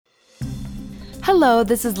Hello,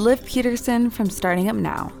 this is Liv Peterson from Starting Up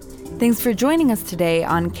Now. Thanks for joining us today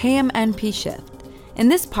on KMNP Shift. In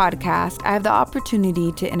this podcast, I have the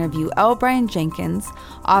opportunity to interview L. Brian Jenkins,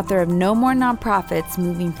 author of No More Nonprofits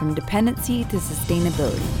Moving from Dependency to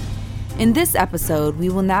Sustainability. In this episode, we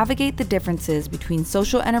will navigate the differences between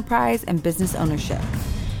social enterprise and business ownership.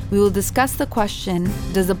 We will discuss the question,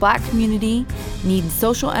 does the Black community need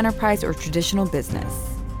social enterprise or traditional business?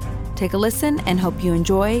 Take a listen and hope you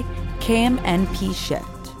enjoy KMNP Shift.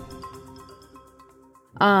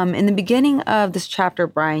 In the beginning of this chapter,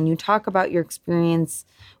 Brian, you talk about your experience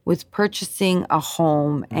with purchasing a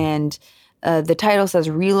home, and the title says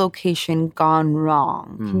Relocation Gone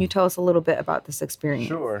Wrong. Can you tell us a little bit about this experience?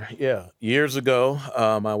 Sure, yeah. Years ago,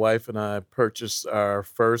 my wife and I purchased our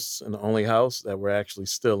first and only house that we're actually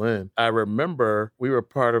still in. I remember we were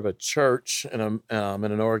part of a church and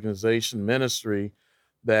an organization ministry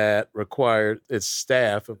that required its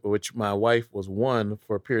staff, of which my wife was one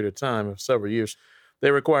for a period of time of several years.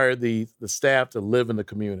 They required the staff to live in the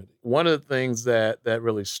community. One of the things that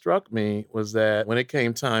really struck me was that when it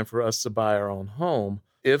came time for us to buy our own home,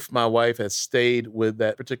 if my wife had stayed with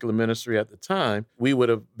that particular ministry at the time, we would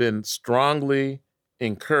have been strongly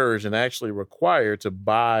encouraged and actually required to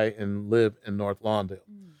buy and live in North Lawndale.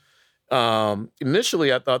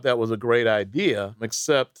 Initially, I thought that was a great idea,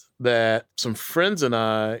 except that some friends and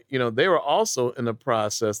I, they were also in the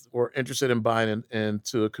process, were interested in buying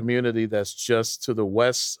into a community that's just to the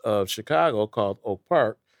west of Chicago called Oak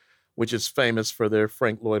Park, which is famous for their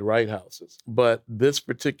Frank Lloyd Wright houses. But this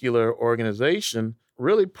particular organization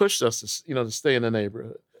really pushed us to stay in the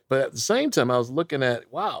neighborhood. But at the same time, I was looking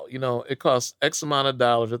at, wow, it costs X amount of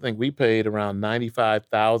dollars. I think we paid around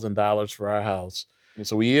 $95,000 for our house. And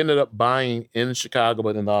so we ended up buying in Chicago,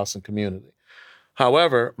 but in the Austin community.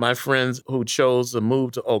 However, my friends who chose to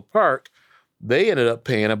move to Oak Park, they ended up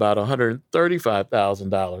paying about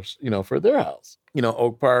 $135,000, for their house.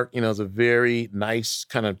 Oak Park, is a very nice,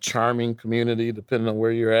 kind of charming community, depending on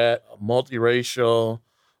where you're at, multiracial,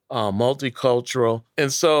 multicultural.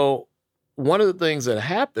 And so one of the things that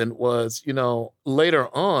happened was, later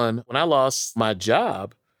on, when I lost my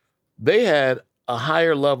job, they had a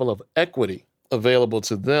higher level of equity available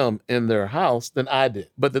to them in their house than I did.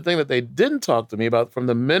 But the thing that they didn't talk to me about from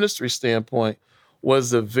the ministry standpoint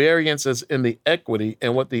was the variances in the equity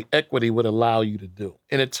and what the equity would allow you to do.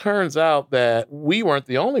 And it turns out that we weren't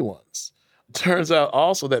the only ones. It turns out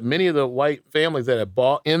also that many of the white families that had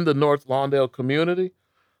bought in the North Lawndale community,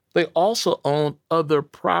 they also owned other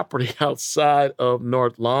property outside of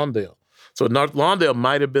North Lawndale. So North Lawndale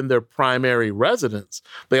might have been their primary residence.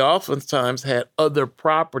 They oftentimes had other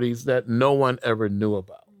properties that no one ever knew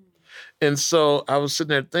about. And so I was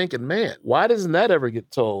sitting there thinking, man, why doesn't that ever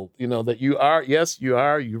get told? That you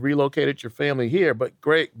relocated your family here, but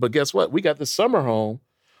great. But guess what? We got the summer home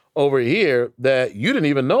over here that you didn't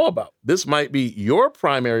even know about. This might be your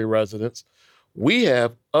primary residence. We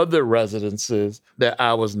have other residences that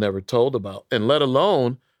I was never told about, and let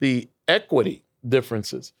alone the equity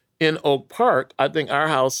differences. In Oak Park, I think our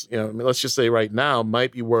house, let's just say right now,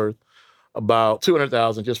 might be worth about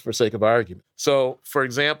 $200,000 just for sake of argument. So, for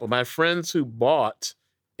example, my friends who bought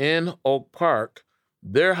in Oak Park,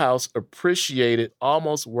 their house appreciated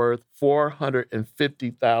almost worth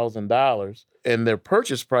 $450,000, and their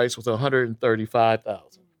purchase price was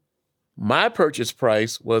 $135,000. My purchase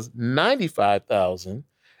price was $95,000,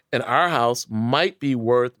 and our house might be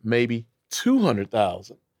worth maybe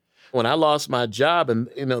 $200,000. When I lost my job and,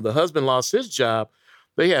 the husband lost his job,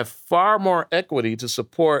 they have far more equity to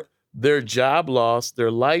support their job loss, their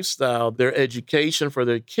lifestyle, their education for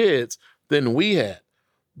their kids than we had.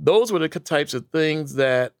 Those were the types of things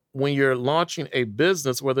that when you're launching a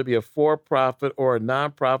business, whether it be a for-profit or a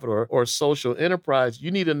nonprofit or social enterprise, you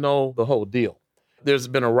need to know the whole deal. There's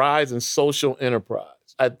been a rise in social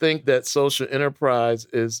enterprise. I think that social enterprise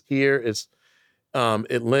is here.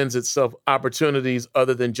 It lends itself opportunities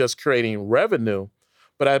other than just creating revenue.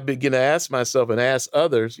 But I begin to ask myself and ask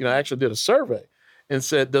others, I actually did a survey and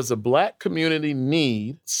said, does the Black community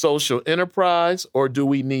need social enterprise or do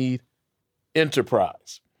we need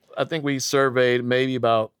enterprise? I think we surveyed maybe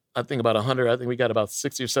about 100. I think we got about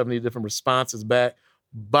 60 or 70 different responses back.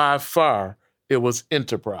 By far, it was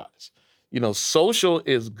enterprise. Social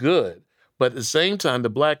is good. But at the same time, the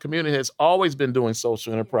Black community has always been doing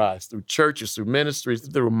social enterprise through churches, through ministries,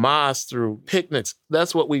 through mosques, through picnics.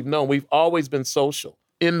 That's what we've known. We've always been social.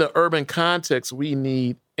 In the urban context, we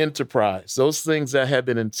need enterprise. Those things that have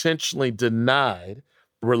been intentionally denied,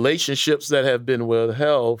 relationships that have been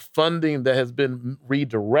withheld, funding that has been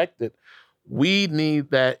redirected, We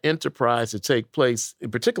need that enterprise to take place,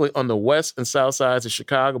 particularly on the west and south sides of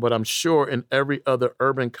Chicago, but I'm sure in every other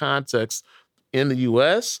urban context in the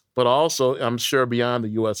U.S., but also I'm sure beyond the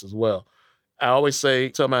U.S. as well. I always say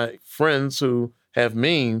to my friends who have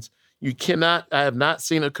means, I have not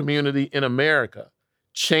seen a community in America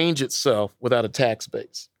change itself without a tax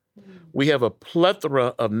base. We have a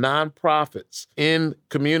plethora of nonprofits in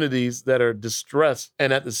communities that are distressed.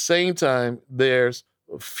 And at the same time, there's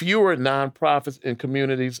fewer nonprofits in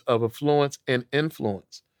communities of affluence and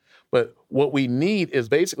influence. But what we need is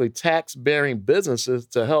basically tax-bearing businesses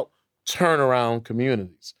to help turn around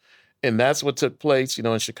communities. And that's what took place,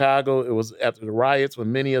 in Chicago. It was after the riots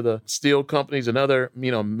when many of the steel companies and other,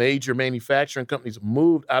 major manufacturing companies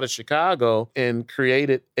moved out of Chicago and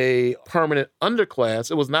created a permanent underclass.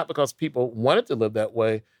 It was not because people wanted to live that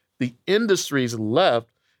way. The industries left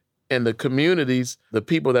and the communities, the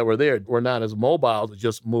people that were there were not as mobile to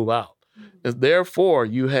just move out. And therefore,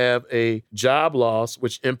 you have a job loss,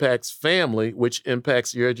 which impacts family, which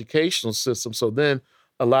impacts your educational system. So then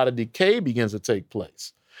a lot of decay begins to take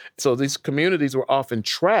place. So these communities were often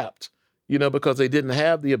trapped, because they didn't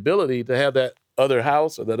have the ability to have that other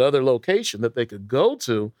house or that other location that they could go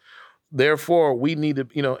to. Therefore, we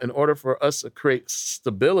needed, in order for us to create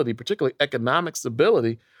stability, particularly economic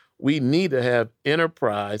stability, we need to have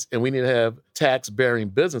enterprise and we need to have tax-bearing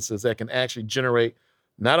businesses that can actually generate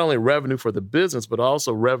not only revenue for the business, but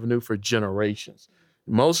also revenue for generations.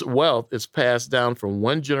 Most wealth is passed down from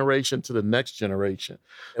one generation to the next generation.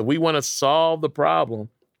 If we want to solve the problem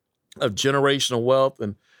of generational wealth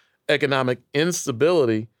and economic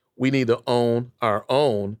instability, we need to own our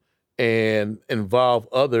own and involve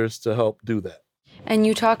others to help do that. And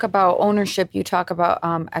you talk about ownership, you talk about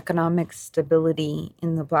economic stability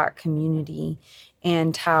in the Black community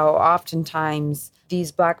and how oftentimes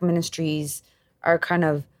these Black ministries are kind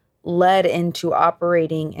of led into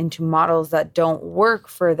operating into models that don't work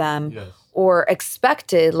for them. Yes. Or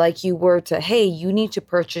expected, like you were to, hey, you need to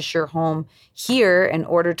purchase your home here in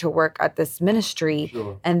order to work at this ministry.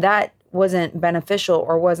 Sure. And that wasn't beneficial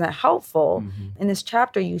or wasn't helpful. Mm-hmm. In this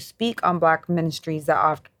chapter, you speak on Black ministries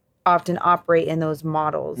that often operate in those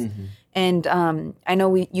models. Mm-hmm. And I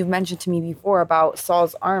know you've mentioned to me before about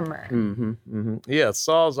Saul's armor. Mm-hmm. Mm-hmm. Yeah,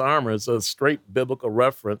 Saul's armor is a straight biblical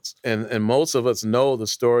reference. And most of us know the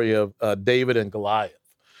story of David and Goliath.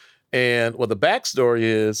 And what the backstory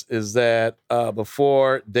is that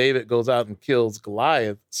before David goes out and kills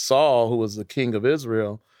Goliath, Saul, who was the king of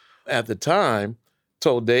Israel at the time,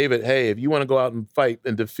 told David, hey, if you want to go out and fight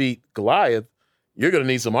and defeat Goliath, you're going to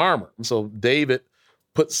need some armor. And so David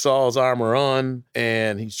put Saul's armor on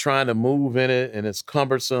and he's trying to move in it and it's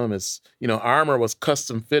cumbersome. Armor was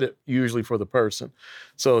custom fitted usually for the person.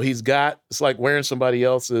 So it's like wearing somebody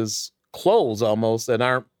else's clothes almost that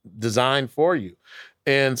aren't designed for you.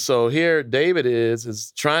 And so here David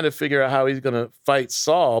is trying to figure out how he's going to fight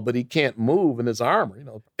Saul, but he can't move in his armor,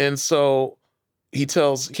 And so he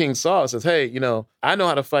tells King Saul, says, hey, I know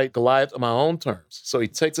how to fight Goliath on my own terms. So he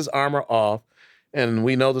takes his armor off, and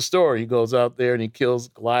we know the story. He goes out there and he kills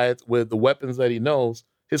Goliath with the weapons that he knows,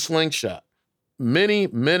 his slingshot. Many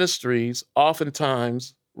ministries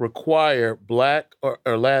oftentimes require Black or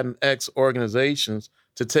Latinx organizations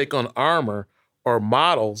to take on armor or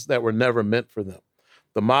models that were never meant for them.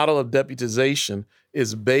 The model of deputization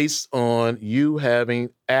is based on you having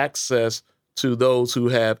access to those who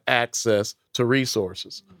have access to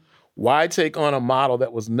resources. Why take on a model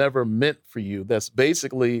that was never meant for you, that's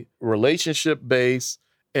basically relationship-based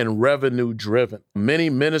and revenue-driven? Many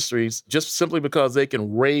ministries, just simply because they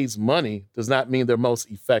can raise money, does not mean they're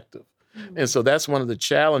most effective. And so that's one of the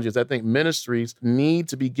challenges. I think ministries need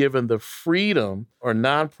to be given the freedom, or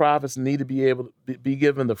nonprofits need to be able to be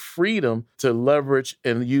given the freedom to leverage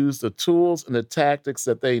and use the tools and the tactics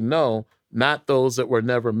that they know, not those that were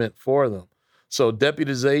never meant for them. So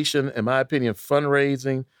deputization, in my opinion,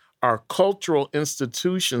 fundraising, are cultural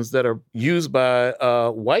institutions that are used by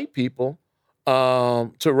white people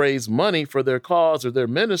to raise money for their cause or their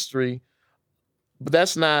ministry. But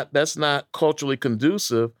that's not culturally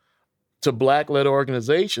conducive to Black-led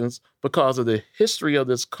organizations, because of the history of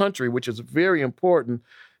this country, which is very important,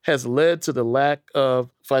 has led to the lack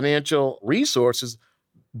of financial resources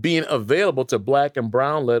being available to Black and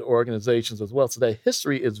Brown-led organizations as well. So that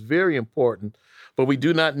history is very important, but we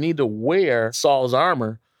do not need to wear Saul's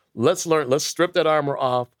armor. Let's strip that armor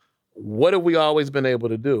off. What have we always been able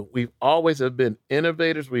to do? We always have been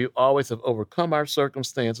innovators. We always have overcome our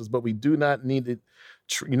circumstances, but we do not need to,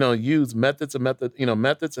 use methods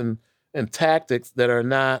and tactics that are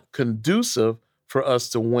not conducive for us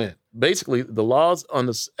to win. Basically, the laws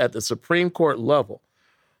at the Supreme Court level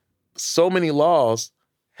so many laws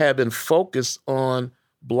have been focused on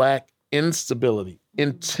Black instability,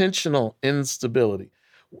 intentional instability.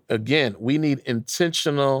 Again, we need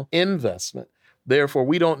intentional investment. Therefore,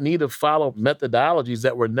 we don't need to follow methodologies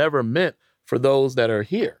that were never meant for those that are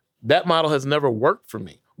here. That model has never worked for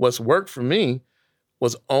me. What's worked for me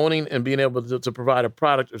was owning and being able to provide a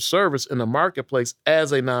product or service in the marketplace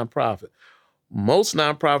as a nonprofit. Most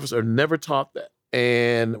nonprofits are never taught that.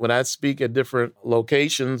 And when I speak at different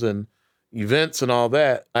locations and events and all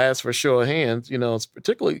that, I ask for a show of hands,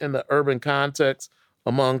 particularly in the urban context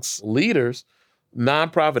amongst leaders,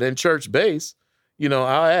 nonprofit and church-based,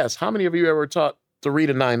 I'll ask, how many of you ever taught to read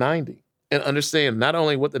a 990 and understand not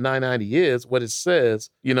only what the 990 is, what it says,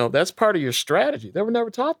 that's part of your strategy. They were never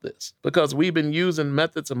taught this because we've been using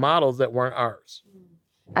methods and models that weren't ours.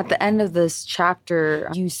 At the end of this chapter,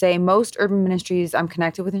 you say most urban ministries I'm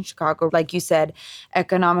connected with in Chicago, like you said,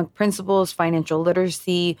 economic principles, financial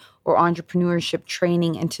literacy, or entrepreneurship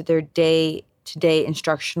training into their day-to-day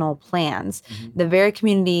instructional plans. Mm-hmm. The very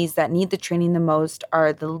communities that need the training the most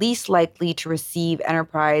are the least likely to receive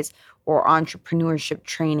enterprise or entrepreneurship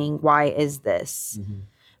training. Why is this? Mm-hmm.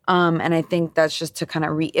 And I think that's just to kind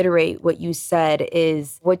of reiterate what you said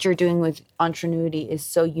is what you're doing with Entrenuity is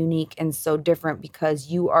so unique and so different because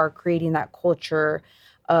you are creating that culture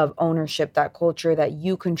of ownership, that culture that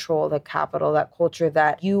you control the capital, that culture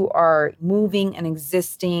that you are moving and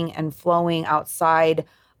existing and flowing outside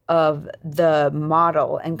of the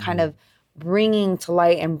model and kind of bringing to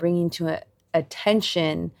light and bringing to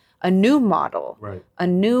attention a new model, right, a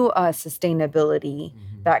new sustainability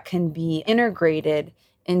that can be integrated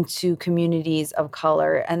into communities of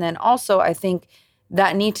color. And then also, I think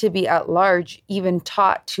that need to be at large even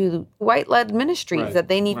taught to white-led ministries, that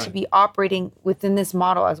they need to be operating within this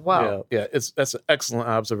model as well. Yeah, that's an excellent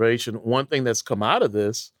observation. One thing that's come out of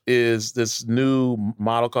this is this new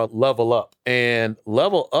model called Level Up. And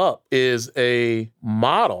Level Up is a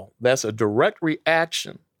model that's a direct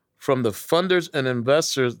reaction from the funders and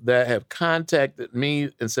investors that have contacted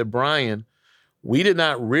me and said, Brian, we did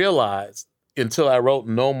not realize until I wrote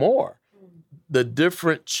No More, the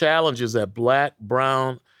different challenges that Black,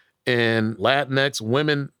 Brown, and Latinx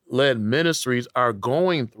women-led ministries are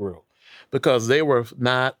going through because they were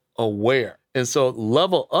not aware. And so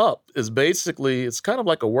Level Up is basically, it's kind of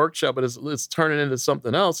like a workshop, but it's turning into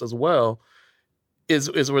something else as well,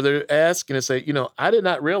 is where they're asking to say, I did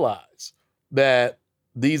not realize that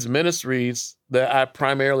these ministries that I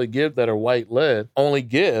primarily give that are white-led only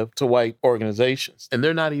give to white organizations. And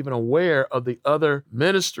they're not even aware of the other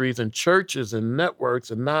ministries and churches and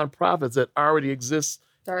networks and nonprofits that already exist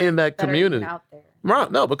in that community. Out there.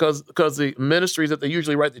 Right, no, because the ministries that they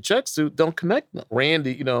usually write the checks to don't connect them.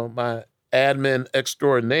 Randy, my admin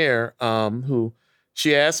extraordinaire, who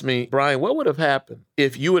she asked me, Brian, what would have happened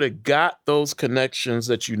if you would have got those connections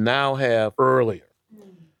that you now have earlier?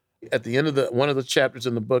 At the end of one of the chapters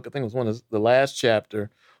in the book, I think it was the last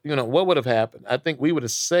chapter, what would have happened? I think we would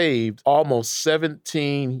have saved almost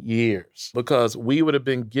 17 years because we would have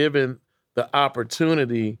been given the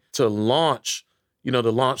opportunity to launch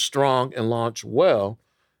strong and launch well.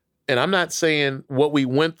 And I'm not saying what we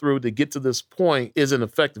went through to get to this point isn't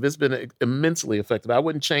effective. It's been immensely effective. I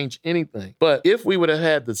wouldn't change anything. But if we would have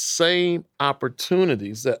had the same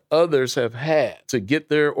opportunities that others have had to get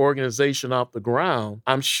their organization off the ground,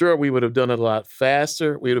 I'm sure we would have done it a lot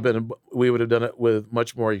faster. We would have done it with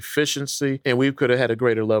much more efficiency, and we could have had a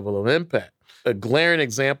greater level of impact. A glaring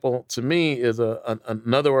example to me is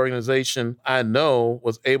another organization I know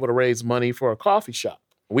was able to raise money for a coffee shop.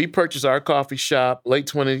 We purchased our coffee shop late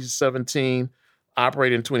 2017,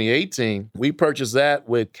 operated in 2018. We purchased that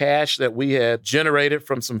with cash that we had generated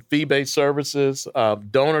from some fee-based services,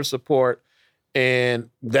 donor support, and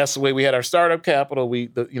that's the way we had our startup capital.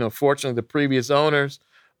 Fortunately, the previous owners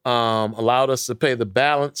allowed us to pay the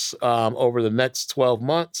balance over the next 12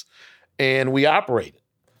 months, and we operated.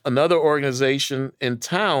 Another organization in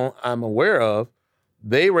town I'm aware of,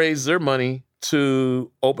 they raised their money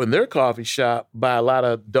to open their coffee shop by a lot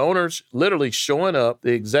of donors literally showing up,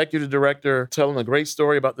 the executive director telling a great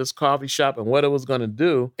story about this coffee shop and what it was going to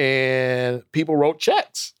do, and people wrote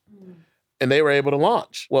checks. And they were able to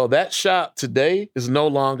launch. Well, that shop today is no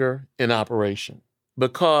longer in operation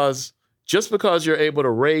because just because you're able to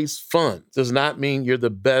raise funds does not mean you're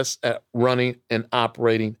the best at running and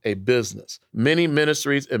operating a business. Many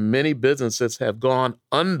ministries and many businesses have gone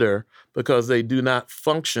under because they do not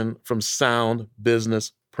function from sound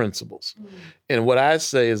business principles. And what I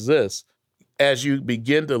say is this, as you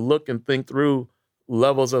begin to look and think through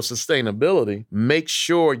levels of sustainability, make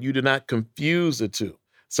sure you do not confuse the two.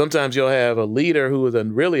 Sometimes you'll have a leader who is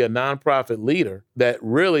really a nonprofit leader that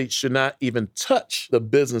really should not even touch the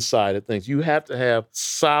business side of things. You have to have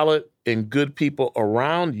solid and good people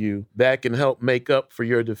around you that can help make up for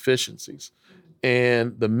your deficiencies.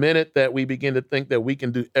 And the minute that we begin to think that we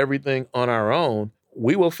can do everything on our own,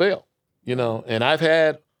 we will fail, and I've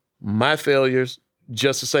had my failures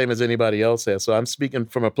just the same as anybody else has. So I'm speaking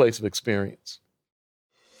from a place of experience.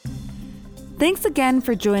 Thanks again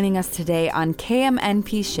for joining us today on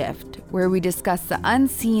KMNP Shift, where we discuss the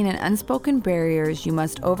unseen and unspoken barriers you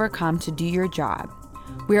must overcome to do your job.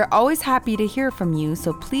 We are always happy to hear from you,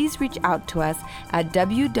 so please reach out to us at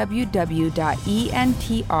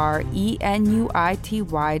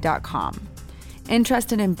www.entrenuity.com.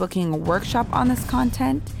 Interested in booking a workshop on this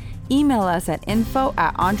content? Email us at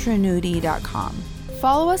info@entrenuity.com.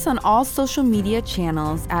 Follow us on all social media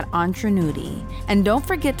channels at Entrenuity. And don't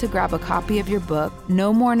forget to grab a copy of your book,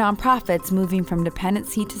 No More Nonprofits Moving from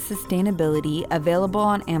Dependency to Sustainability, available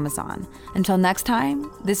on Amazon. Until next time,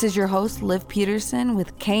 this is your host, Liv Peterson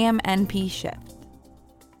with KMNP Shift.